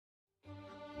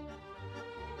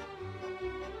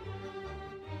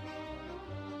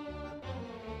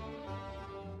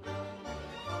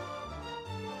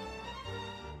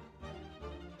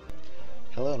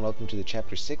Hello and welcome to the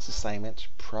Chapter 6 assignment,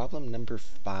 problem number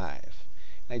 5.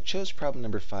 And I chose problem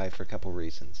number 5 for a couple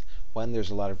reasons. One,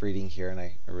 there's a lot of reading here, and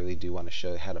I really do want to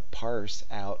show how to parse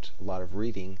out a lot of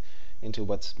reading into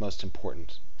what's most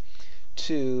important.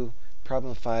 2,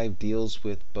 problem 5 deals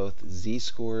with both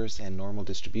z-scores and normal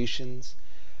distributions,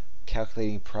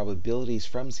 calculating probabilities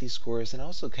from z-scores, and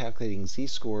also calculating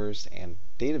z-scores and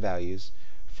data values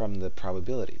from the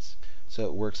probabilities. So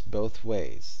it works both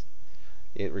ways.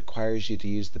 It requires you to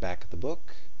use the back of the book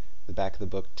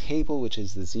table, which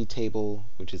is the z-table,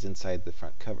 which is inside the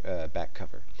front cover, back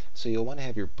cover. So you'll want to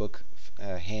have your book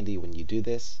handy when you do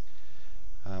this.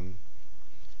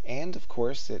 And of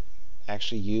course, it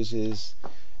actually uses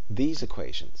these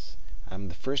equations.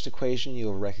 The first equation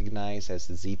you'll recognize as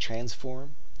the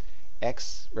z-transform.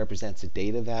 X represents a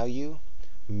data value.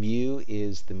 Mu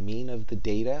is the mean of the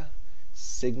data.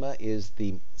 Sigma is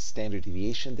the standard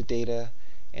deviation of the data.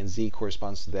 And z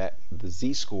corresponds to the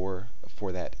z-score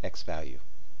for that x value.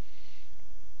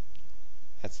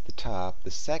 That's the top.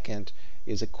 The second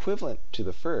is equivalent to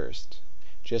the first.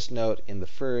 Just note, in the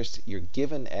first, you're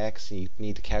given x and you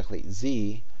need to calculate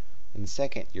z. In the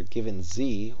second, you're given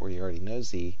z, or you already know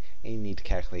z, and you need to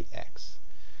calculate x.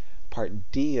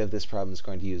 Part D of this problem is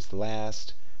going to use the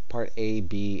last. Part A,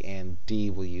 B, and D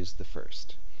will use the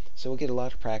first. So we'll get a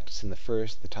lot of practice in the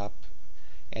first, the top,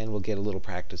 and we'll get a little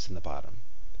practice in the bottom.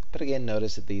 But again,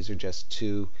 notice that these are just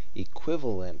two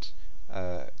equivalent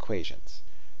equations.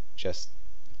 Just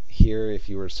here, if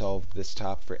you were to solve this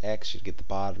top for x, you'd get the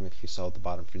bottom. If you solve the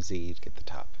bottom for z, you'd get the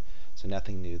top. So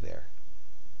nothing new there.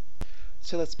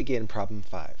 So let's begin problem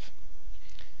 5.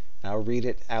 I'll read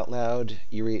it out loud.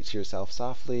 You read it to yourself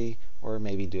softly, or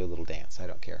maybe do a little dance. I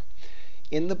don't care.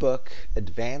 In the book,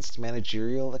 Advanced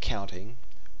Managerial Accounting,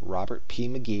 Robert P.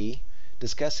 McGee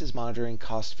discusses monitoring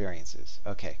cost variances.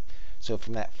 Okay. So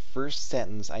from that first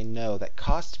sentence, I know that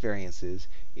cost variances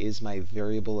is my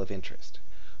variable of interest.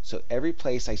 So every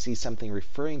place I see something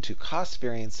referring to cost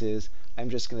variances, I'm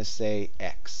just going to say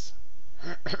x,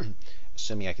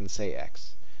 assuming I can say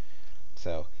x.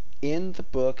 So in the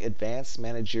book Advanced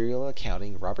Managerial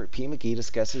Accounting, Robert P. McGee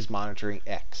discusses monitoring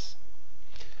x.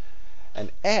 An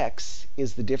x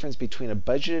is the difference between a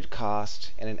budgeted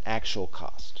cost and an actual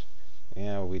cost.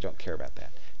 Yeah, we don't care about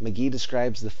that. McGee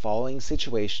describes the following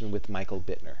situation with Michael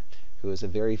Bittner, who is a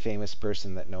very famous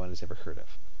person that no one has ever heard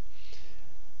of.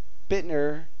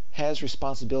 Bittner has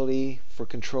responsibility for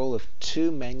control of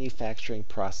 2 manufacturing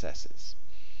processes.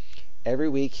 Every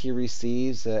week he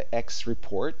receives an X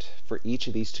report for each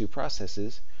of these 2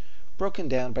 processes, broken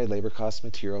down by labor costs,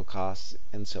 material costs,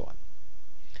 and so on.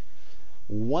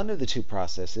 One of the 2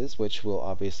 processes, which we'll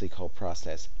obviously call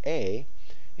process A,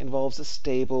 involves a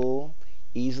stable,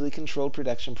 easily controlled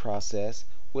production process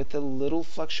with a little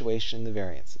fluctuation in the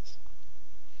variances.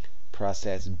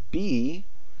 Process B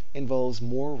involves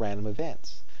more random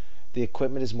events. The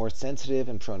equipment is more sensitive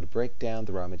and prone to breakdown,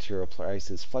 the raw material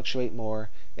prices fluctuate more,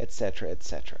 etc.,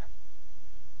 etc.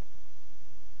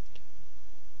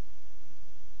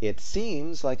 It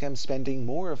seems like I'm spending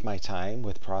more of my time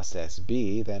with process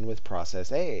B than with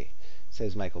process A,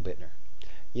 says Michael Bittner.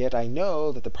 Yet I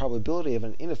know that the probability of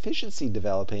an inefficiency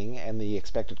developing and the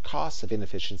expected costs of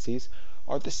inefficiencies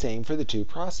are the same for the 2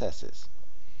 processes.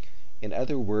 In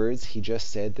other words, he just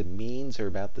said the means are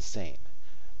about the same.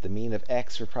 The mean of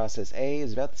x for process A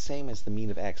is about the same as the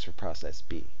mean of x for process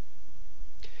B.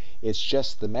 It's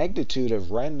just the magnitude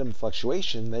of random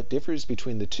fluctuation that differs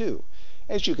between the 2,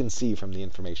 as you can see from the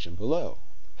information below.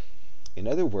 In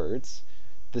other words,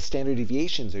 the standard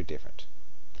deviations are different.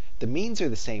 The means are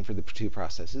the same for the 2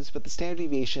 processes, but the standard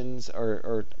deviations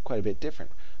are quite a bit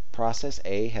different. Process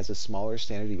A has a smaller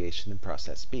standard deviation than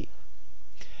process B.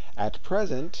 At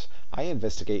present, I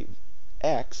investigate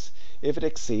X if it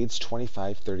exceeds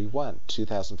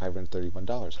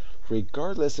 $2,531,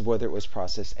 regardless of whether it was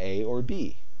process A or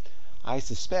B. I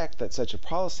suspect that such a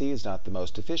policy is not the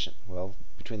most efficient. Well,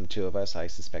 between the 2 of us, I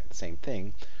suspect the same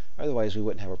thing. Otherwise, we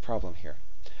wouldn't have a problem here.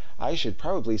 I should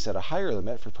probably set a higher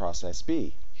limit for process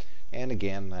B. And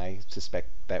again, I suspect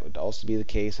that would also be the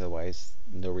case, otherwise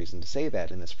no reason to say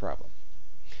that in this problem.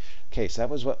 Okay, so that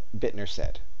was what Bittner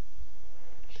said.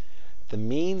 The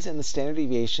means and the standard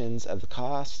deviations of the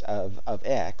cost of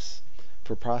x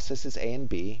for processes A and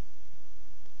B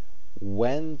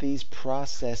when these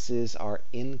processes are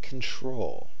in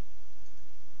control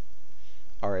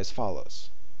are as follows.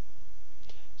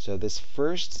 So this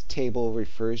first table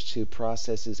refers to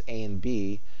processes A and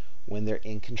B when they're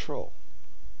in control.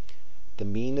 The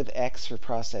mean of x for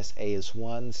process A is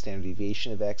 1. Standard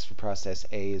deviation of x for process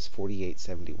A is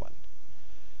 4871.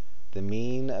 The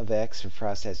mean of x for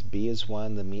process B is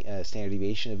 1. The standard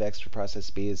deviation of x for process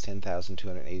B is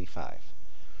 10,285.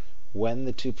 When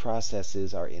the two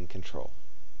processes are in control.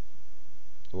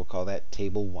 We'll call that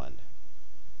table 1.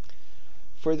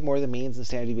 Furthermore, the means and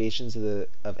standard deviations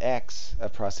of x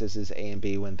of processes A and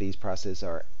B when these processes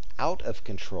are out of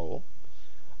control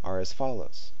are as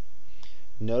follows.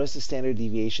 Notice the standard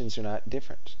deviations are not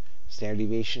different. Standard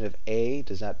deviation of A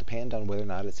does not depend on whether or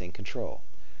not it's in control.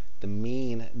 The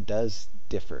mean does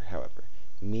differ, however.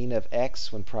 Mean of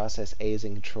x when process A is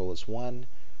in control is 1.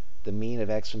 The mean of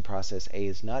x when process A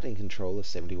is not in control is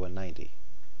 7190.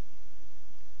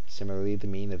 Similarly, the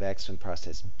mean of x when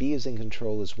process B is in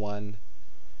control is 1.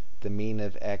 The mean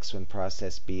of x when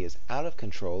process B is out of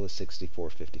control is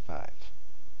 6455.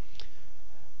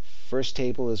 First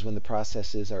table is when the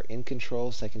processes are in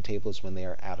control. Second table is when they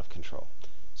are out of control.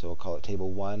 So we'll call it table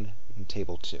 1 and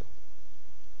table 2.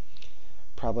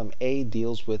 Problem A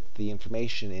deals with the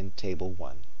information in table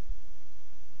 1.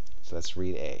 So let's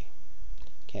read A.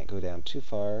 Can't go down too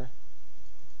far.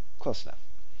 Close enough.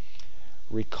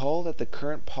 Recall that the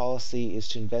current policy is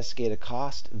to investigate a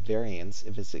cost variance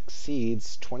if it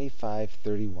exceeds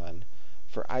 2531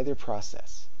 for either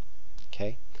process.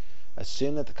 Okay?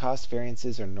 Assume that the cost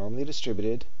variances are normally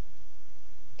distributed.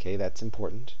 Okay, that's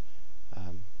important.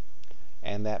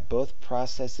 And that both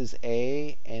processes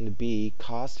A and B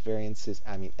cost variances,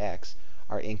 X,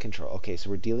 are in control. Okay, so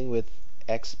we're dealing with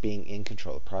X being in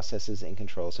control. The process is in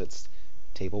control, so it's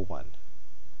table 1.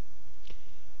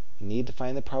 We need to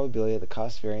find the probability that the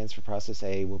cost variance for process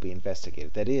A will be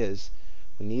investigated. That is,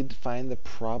 we need to find the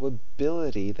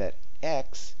probability that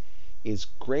X is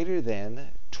greater than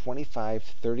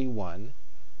 2531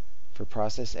 for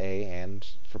process A and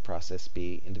for process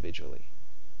B individually.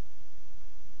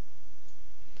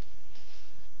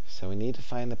 So we need to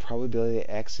find the probability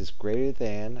that X is greater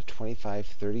than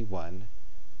 2531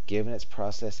 given its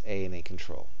process A in a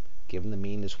control. Given the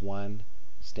mean is 1,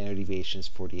 standard deviation is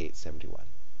 4871.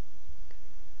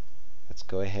 Let's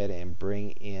go ahead and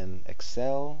bring in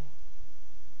Excel.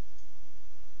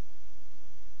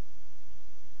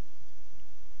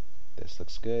 This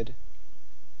looks good.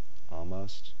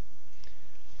 Almost.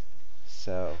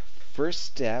 So, first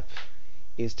step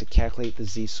is to calculate the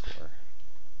z-score.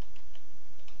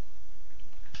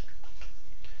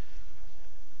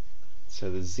 So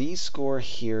the z-score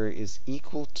here is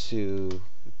equal to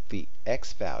the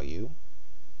x value,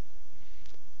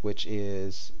 which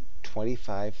is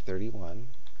 2531,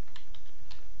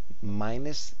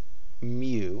 minus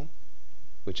mu,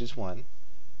 which is 1,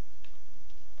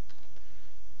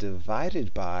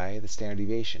 divided by the standard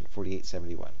deviation,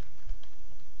 4871.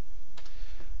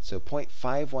 So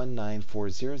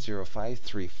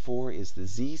 0.519400534 is the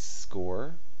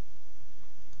z-score,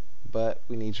 but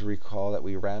we need to recall that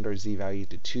we round our z-value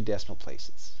to 2 decimal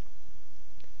places.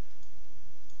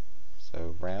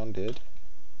 So rounded,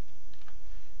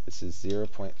 this is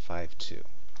 0.52.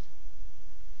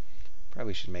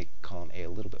 Probably should make column A a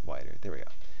little bit wider. There we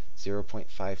go.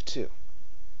 0.52.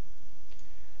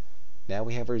 Now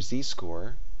we have our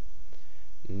z-score.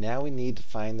 Now we need to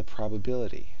find the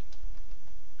probability.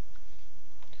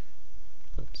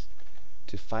 Oops.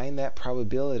 To find that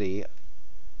probability,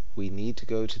 we need to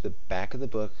go to the back of the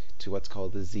book to what's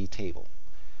called the z-table.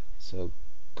 So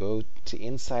go to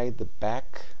inside the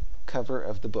back cover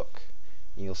of the book.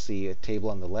 And you'll see a table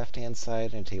on the left-hand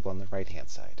side and a table on the right-hand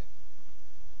side.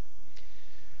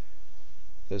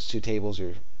 Those two tables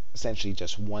are essentially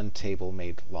just one table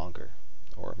made longer,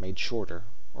 or made shorter,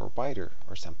 or wider,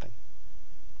 or something.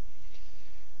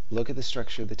 Look at the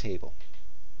structure of the table.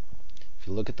 If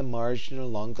you look at the margin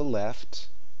along the left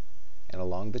and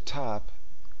along the top,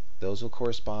 those will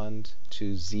correspond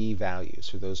to z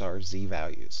values, or those are z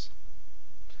values.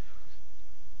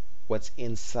 What's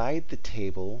inside the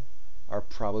table are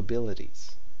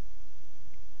probabilities.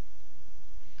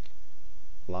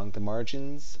 Along the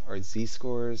margins are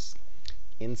z-scores,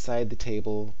 inside the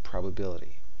table,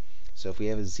 probability. So if we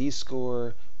have a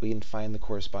z-score, we can find the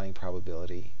corresponding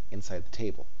probability inside the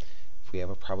table. If we have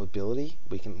a probability,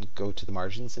 we can go to the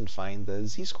margins and find the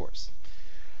z-scores.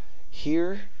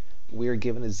 Here, we are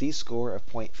given a z-score of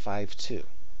 0.52.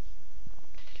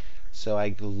 So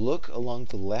I look along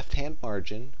the left-hand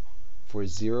margin for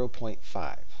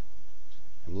 0.5.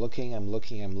 I'm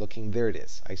looking. There it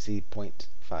is. I see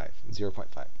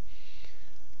 0.5.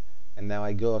 And now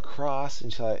I go across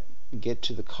until I get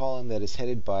to the column that is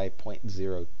headed by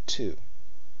 0.02.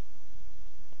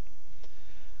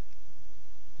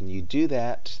 When you do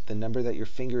that, the number that your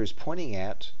finger is pointing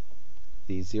at,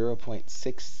 the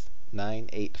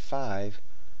 0.6985,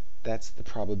 that's the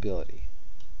probability.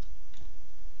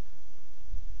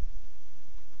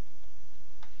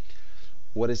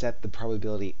 What is that the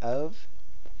probability of?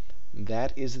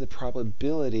 That is the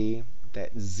probability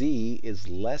that z is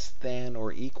less than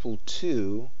or equal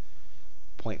to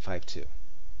 0.52.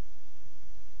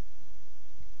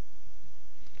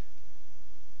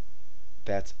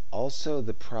 That's also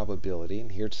the probability,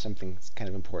 and here's something that's kind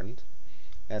of important,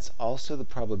 that's also the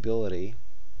probability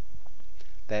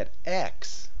that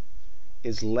x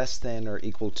is less than or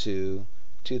equal to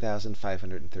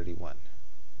 2,531.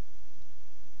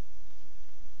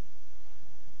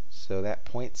 So that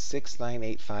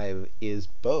 0.6985 is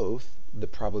both the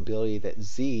probability that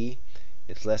z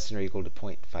is less than or equal to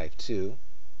 0.52,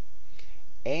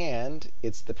 and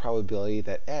it's the probability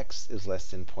that x is less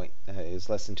than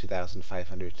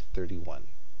 2,531.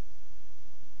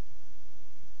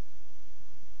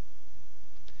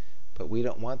 But we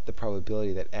don't want the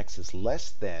probability that x is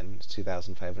less than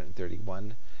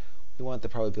 2,531. We want the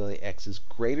probability x is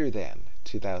greater than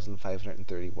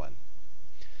 2,531.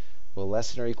 Well,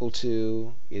 less than or equal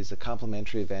to is a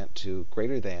complementary event to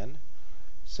greater than.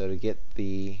 So to get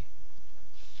the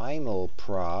final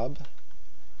prob,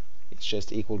 it's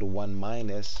just equal to 1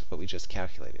 minus what we just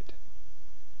calculated.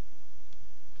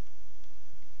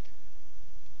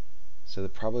 So the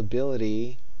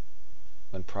probability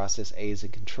when process A is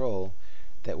in control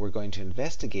that we're going to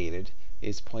investigate it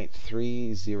is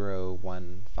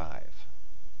 0.3015.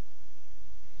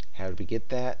 How did we get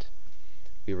that?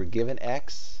 We were given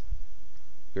x,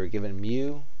 we were given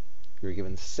mu, we were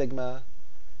given sigma.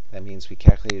 That means we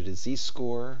calculated a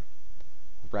z-score,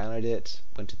 rounded it,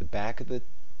 went to the back of the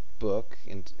book,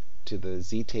 into the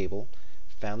z-table,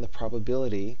 found the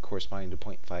probability corresponding to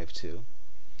 0.52,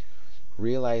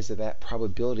 realized that that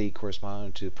probability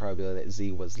corresponded to the probability that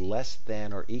z was less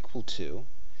than or equal to,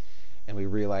 and we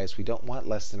realized we don't want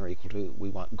less than or equal to, we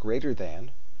want greater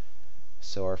than,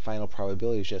 so our final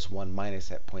probability is just 1 minus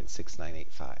that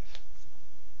 0.6985.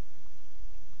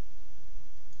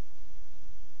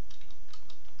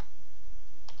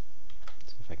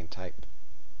 I can type.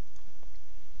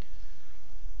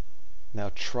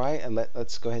 Now try and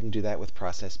let's go ahead and do that with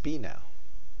process B now.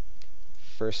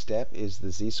 First step is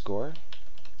the z-score.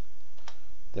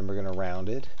 Then we're going to round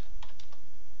it.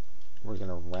 We're going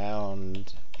to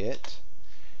round it.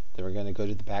 Then we're going to go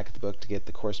to the back of the book to get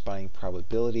the corresponding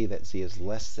probability that z is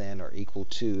less than or equal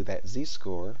to that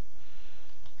z-score.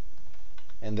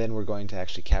 And then we're going to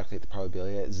actually calculate the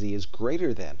probability that z is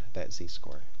greater than that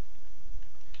z-score.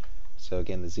 So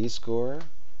again, the z-score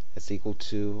is equal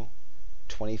to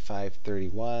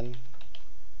 2531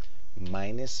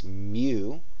 minus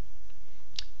mu.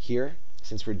 Here,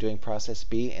 since we're doing process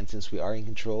B and since we are in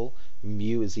control,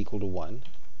 mu is equal to 1,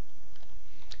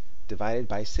 divided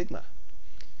by sigma,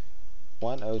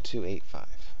 10285.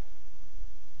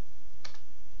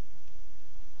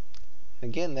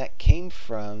 Again, that came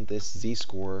from this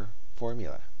z-score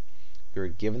formula. We were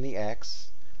given the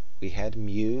x, we had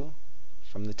mu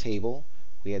from the table,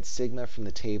 we had sigma from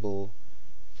the table,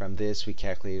 from this we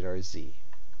calculated our z.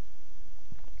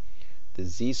 The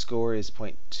z-score is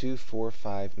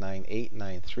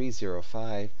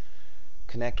 0.245989305.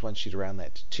 Connect one sheet around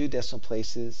that to 2 decimal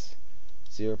places,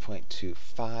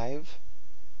 0.25,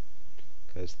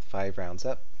 because the 5 rounds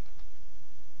up.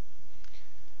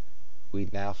 We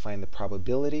now find the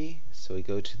probability, so we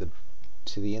go to the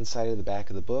inside of the back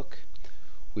of the book.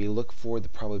 We look for the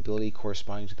probability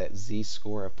corresponding to that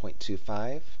z-score of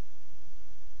 0.25.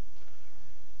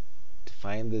 To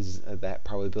find that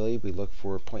probability, we look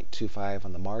for 0.25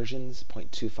 on the margins,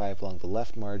 0.25 along the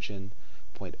left margin,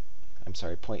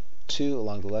 0.2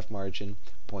 along the left margin,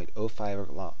 0.05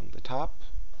 along the top.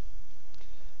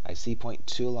 I see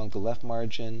 0.2 along the left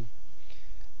margin,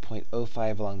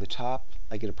 0.05 along the top.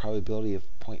 I get a probability of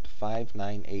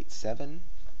 0.5987.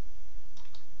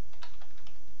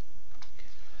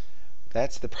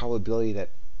 That's the probability that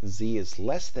z is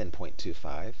less than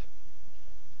 0.25.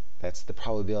 That's the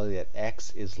probability that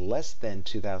x is less than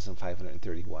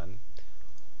 2,531.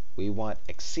 We want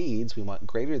exceeds, we want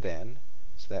greater than,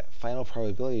 so that final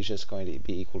probability is just going to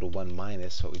be equal to 1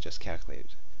 minus what we just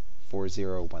calculated,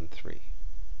 4013.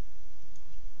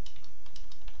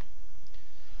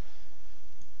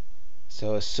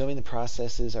 So assuming the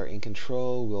processes are in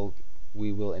control,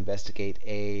 we will investigate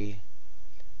A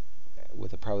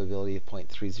with a probability of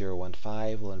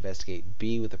 0.3015. We'll investigate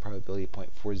B with a probability of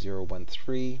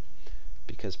 0.4013.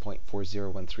 Because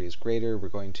 0.4013 is greater, we're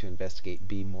going to investigate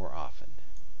B more often.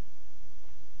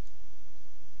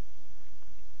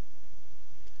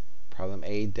 Problem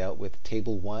A dealt with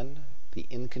Table 1, the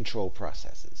in-control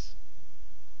processes.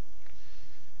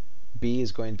 B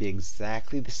is going to be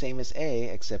exactly the same as A,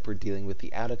 except we're dealing with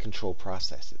the out-of-control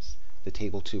processes, the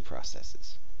Table 2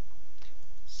 processes.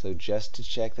 So just to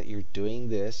check that you're doing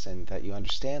this and that you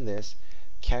understand this,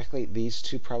 calculate these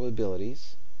two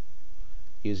probabilities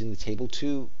using the table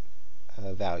 2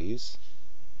 values.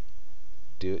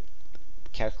 Do it,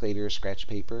 calculator or scratch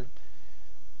paper,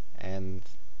 and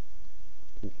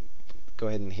go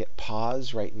ahead and hit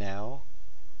pause right now.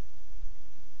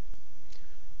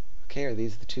 Okay, are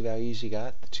these the two values you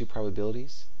got, the two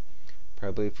probabilities?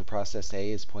 Probability for process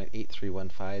A is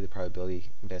 0.8315. The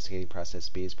probability investigating process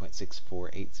B is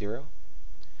 0.6480.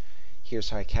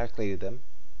 Here's how I calculated them.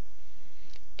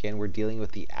 Again, we're dealing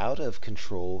with the out of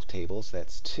control table, so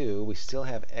that's 2. We still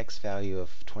have x value of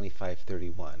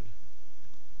 2531.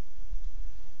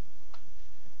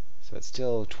 So it's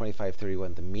still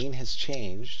 2531. The mean has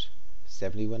changed,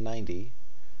 7190.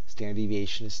 Standard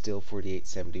deviation is still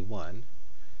 4871.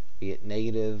 We get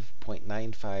negative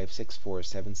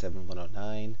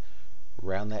 0.956477109.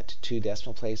 Round that to 2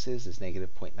 decimal places is negative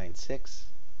 0.96.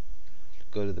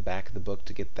 Go to the back of the book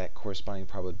to get that corresponding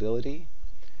probability.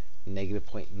 Negative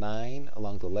 0.9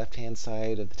 along the left-hand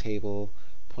side of the table,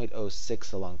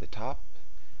 0.06 along the top.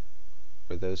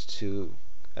 Where those two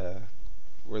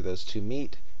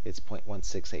meet, it's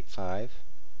 0.1685.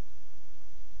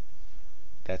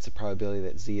 That's the probability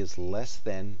that z is less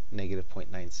than negative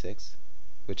 0.96,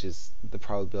 which is the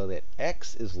probability that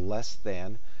x is less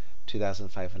than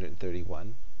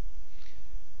 2,531.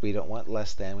 We don't want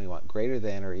less than, we want greater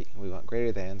than, or we want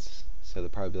greater than, so the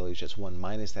probability is just 1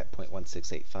 minus that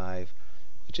 0.1685,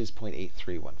 which is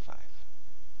 0.8315.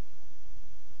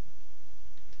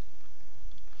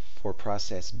 For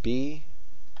process B,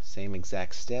 same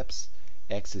exact steps.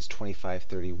 X is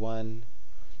 2531.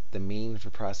 The mean for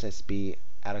process B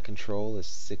out of control is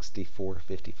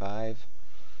 6455.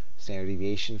 Standard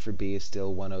deviation for B is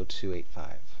still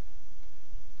 10285.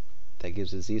 That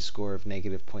gives a z-score of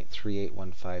negative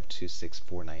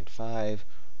 0.381526495.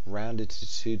 Rounded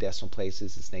to 2 decimal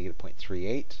places is negative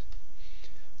 0.38.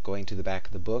 Going to the back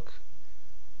of the book,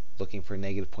 looking for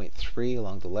negative 0.3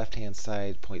 along the left-hand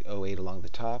side, 0.08 along the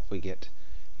top, we get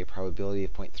a probability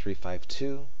of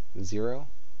 0.3520.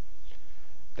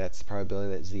 That's the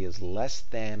probability that z is less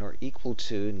than or equal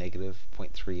to negative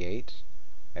 0.38.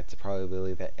 That's the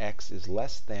probability that x is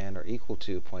less than or equal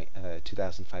to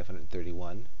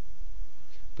 2,531.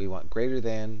 We want greater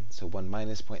than, so 1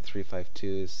 minus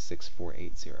 0.352 is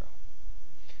 6480. And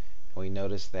we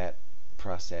notice that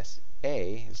process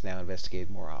A is now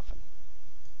investigated more often.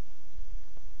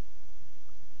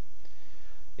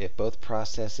 If both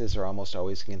processes are almost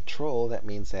always in control, that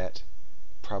means that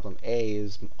problem A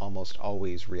is almost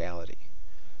always reality.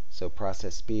 So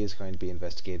process B is going to be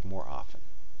investigated more often.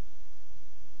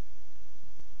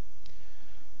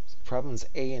 So problems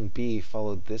A and B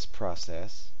followed this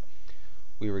process.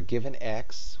 We were given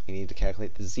x. We need to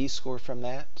calculate the z-score from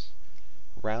that,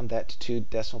 round that to 2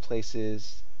 decimal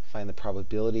places, find the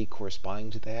probability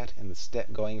corresponding to that, and the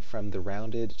step going from the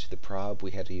rounded to the prob, we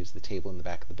had to use the table in the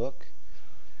back of the book.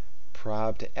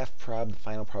 Prob to f-prob, the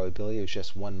final probability is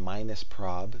just 1 minus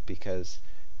prob, because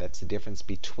that's the difference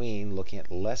between looking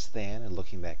at less than and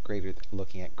looking at greater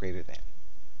than.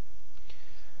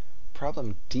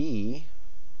 Problem D,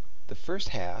 the first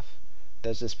half,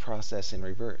 does this process in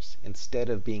reverse. Instead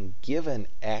of being given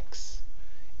x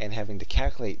and having to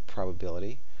calculate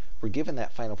probability, we're given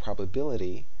that final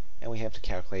probability and we have to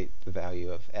calculate the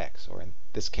value of x, or in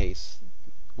this case,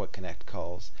 what Connect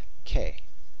calls k.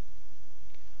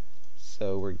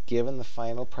 So we're given the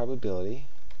final probability.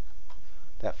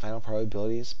 That final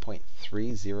probability is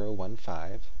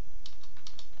 0.3015.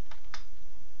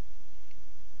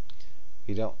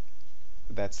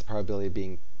 That's the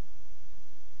probability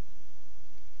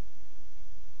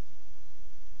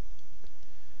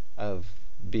of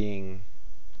being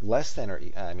less than, or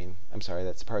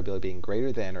that's the probability of being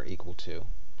greater than or equal to.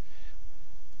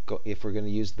 If we're going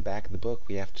to use the back of the book,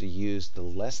 we have to use the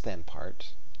less than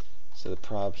part. So the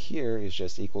prob here is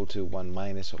just equal to 1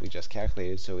 minus what we just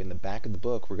calculated. So in the back of the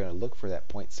book, we're going to look for that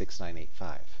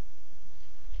 0.6985.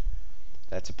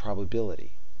 That's a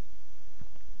probability.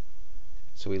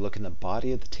 So we look in the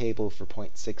body of the table for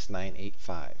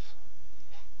 0.6985.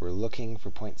 We're looking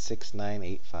for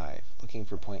 0.6985, looking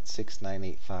for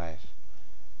 0.6985,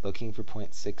 looking for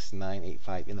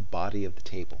 0.6985 in the body of the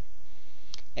table.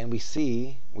 And we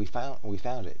found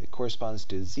it. It corresponds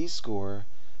to a z-score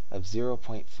of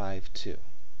 0.52.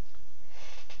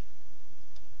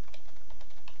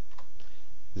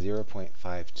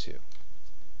 0.52.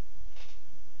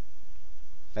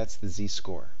 That's the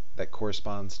z-score. That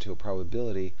corresponds to a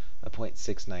probability of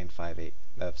 0.6985.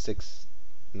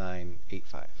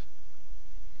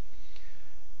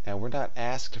 Now we're not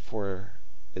asked for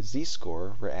a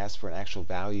z-score, we're asked for an actual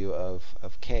value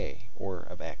of k, or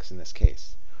of x in this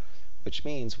case, which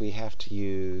means we have to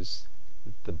use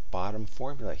the bottom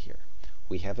formula here.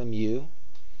 We have a mu,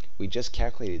 we just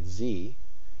calculated z,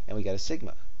 and we got a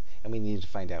sigma, and we need to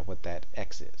find out what that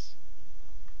x is.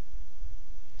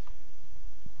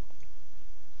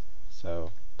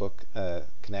 So book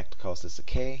Connect calls this a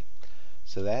k.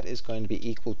 So that is going to be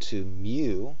equal to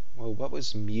mu. Well, what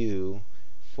was mu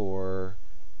for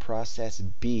process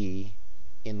B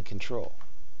in control?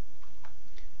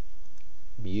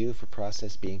 Mu for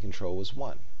process B in control was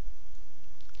 1.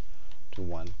 To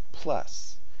 1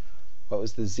 plus. What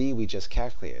was the z we just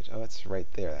calculated? Oh, it's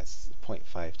right there. That's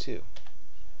 0.52.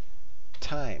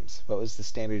 Times. What was the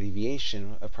standard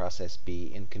deviation of process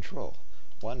B in control?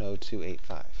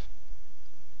 10285.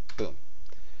 Boom.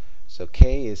 So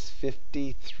k is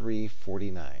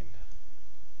 5349.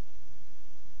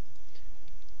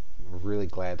 We're really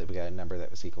glad that we got a number that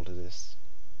was equal to this.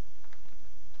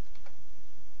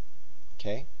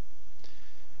 Okay?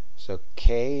 So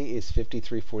k is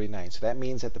 5349. So that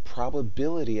means that the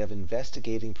probability of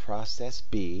investigating process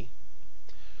B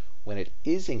when it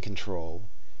is in control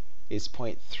is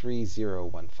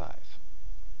 0.3015.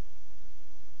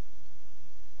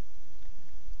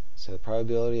 So the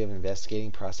probability of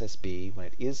investigating process B when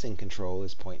it is in control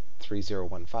is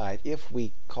 0.3015 if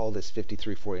we call this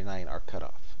 5349 our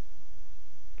cutoff.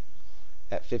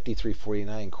 That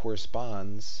 5349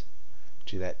 corresponds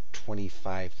to that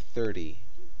 2530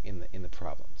 in the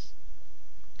problems.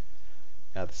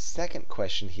 Now the second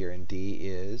question here in D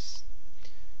is,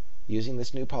 using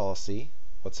this new policy,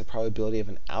 what's the probability of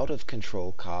an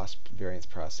out-of-control cost variance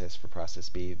process for process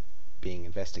B being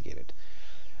investigated?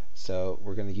 So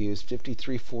we're going to use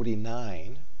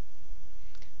 5349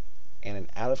 and an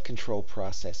out-of-control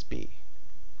process B.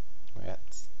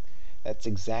 That's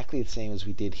exactly the same as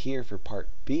we did here for part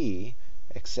B,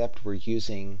 except we're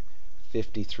using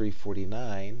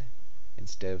 5349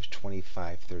 instead of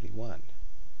 2531.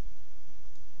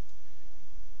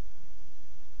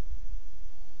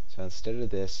 So instead of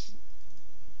this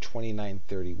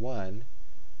 2931,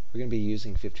 we're going to be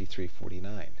using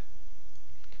 5349.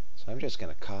 So I'm just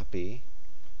going to copy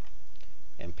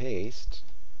and paste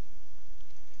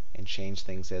and change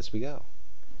things as we go.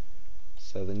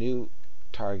 So the new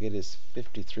target is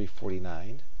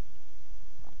 5349.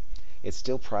 It's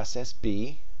still process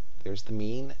B. There's the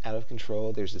mean out of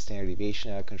control. There's the standard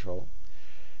deviation out of control.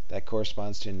 That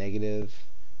corresponds to negative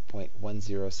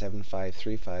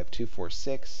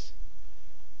 0.107535246.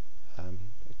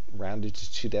 Rounded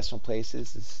to 2 decimal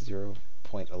places is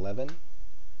 0.11.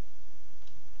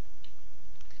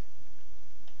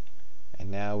 And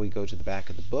now we go to the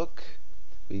back of the book.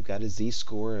 We've got a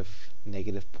z-score of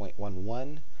negative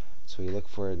 0.11. So we look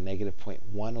for a negative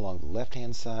 0.1 along the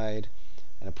left-hand side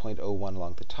and a 0.01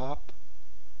 along the top.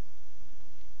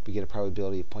 We get a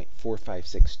probability of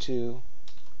 0.4562.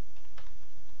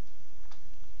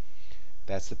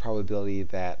 That's the probability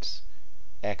that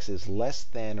x is less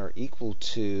than or equal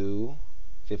to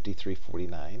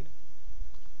 5349.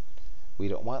 We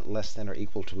don't want less than or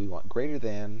equal to, we want greater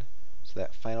than. So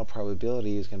that final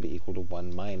probability is going to be equal to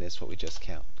 1 minus what we just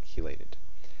calculated,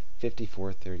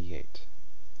 5438.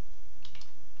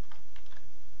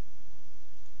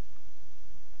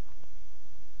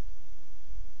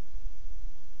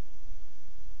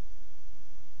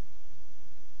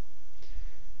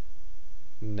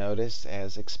 Notice,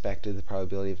 as expected, the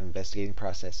probability of investigating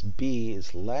process B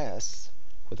is less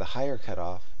with a higher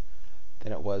cutoff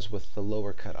than it was with the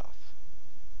lower cutoff.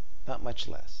 Not much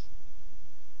less.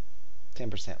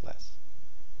 10% less.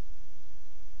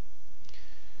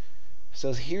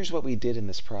 So here's what we did in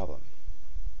this problem.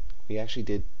 We actually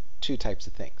did two types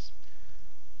of things.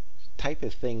 Type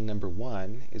of thing number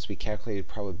one is we calculated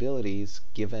probabilities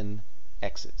given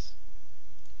x's.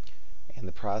 And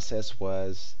the process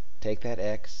was take that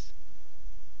x,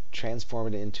 transform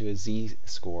it into a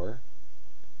z-score.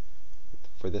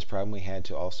 For this problem we had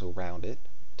to also round it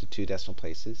to 2 decimal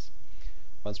places.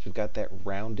 Once we've got that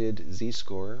rounded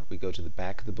z-score, we go to the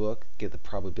back of the book, get the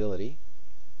probability.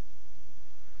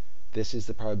 This is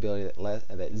the probability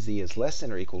that z is less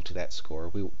than or equal to that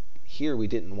score. Here we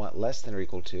didn't want less than or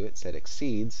equal to, it said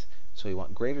exceeds, so we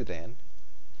want greater than.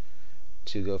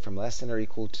 To go from less than or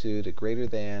equal to greater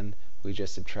than, we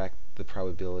just subtract the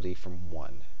probability from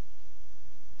 1.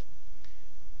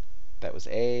 That was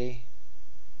A,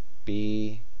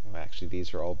 B, well, actually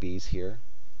these are all B's here.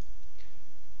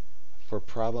 For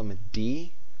problem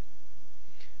D,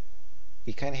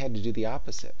 we kind of had to do the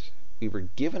opposite. We were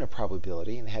given a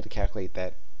probability and had to calculate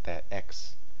that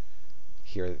x.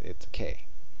 Here it's a k.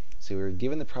 So we were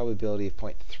given the probability of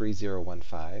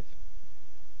 0.3015.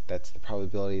 That's the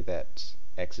probability that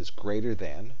x is greater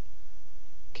than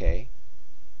k.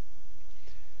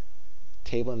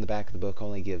 Table in the back of the book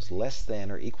only gives less than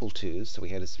or equal to, so we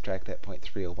had to subtract that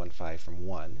 0.3015 from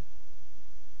 1.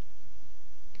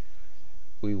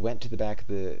 We went to the back of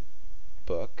the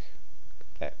book,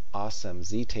 that awesome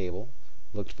z-table,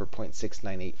 looked for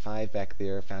 0.6985 back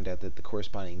there, found out that the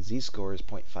corresponding z-score is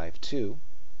 0.52.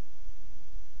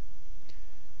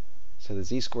 So the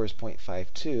z-score is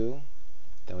 0.52.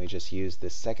 Then we just use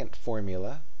this second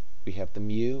formula. We have the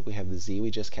mu, we have the z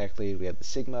we just calculated, we have the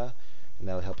sigma, and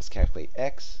that'll help us calculate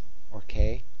x, or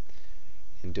k.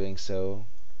 In doing so,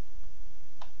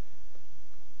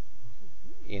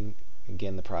 again,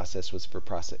 the process was for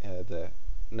the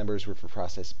numbers were for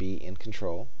process B in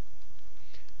control.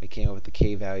 We came up with the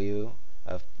k value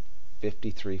of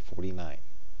 5349,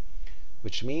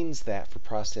 which means that for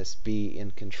process B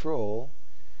in control,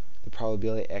 the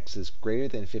probability x is greater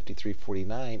than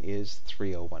 5349 is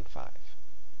 3015.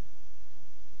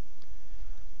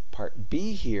 Part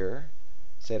B here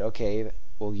said, okay,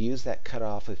 we'll use that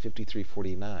cutoff of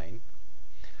 5349,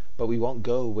 but we won't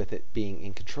go with it being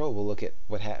in control. We'll look at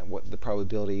what the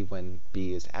probability when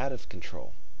B is out of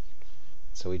control.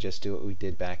 So we just do what we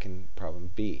did back in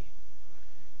problem B.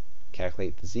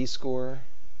 Calculate the z-score.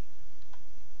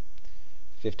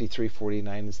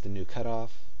 5349 is the new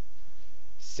cutoff.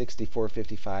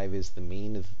 6455 is the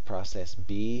mean of process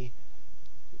B,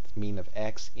 the mean of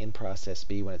x in process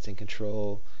B when it's in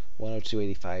control.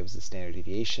 102.85 is the standard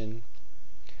deviation.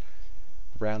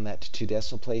 Round that to 2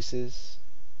 decimal places.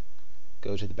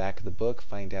 Go to the back of the book,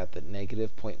 find out that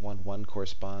negative 0.11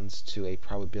 corresponds to a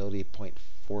probability of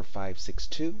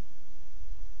 0.4562.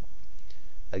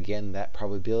 Again, that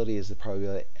probability is the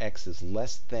probability x is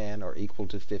less than or equal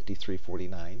to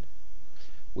 5349.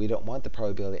 We don't want the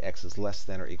probability x is less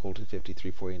than or equal to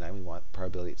 5349. We want the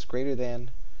probability it's greater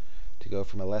than. To go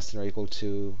from a less than or equal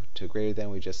to a greater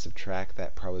than, we just subtract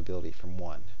that probability from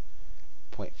 1,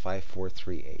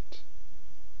 0.5438.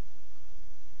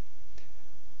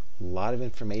 A lot of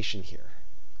information here.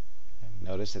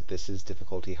 Notice that this is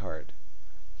difficulty hard.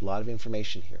 A lot of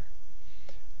information here.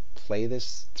 Play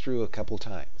this through a couple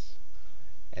times.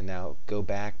 And now go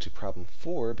back to problem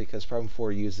 4, because problem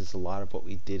 4 uses a lot of what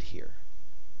we did here.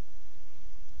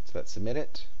 So let's submit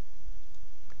it.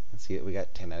 Let's see that we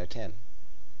got 10 out of 10.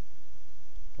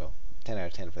 Well, 10 out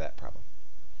of 10 for that problem.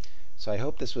 So I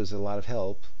hope this was a lot of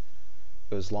help.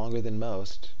 It was longer than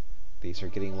most. These are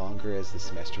getting longer as the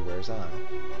semester wears on.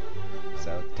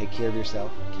 So take care of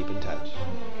yourself. Keep in touch.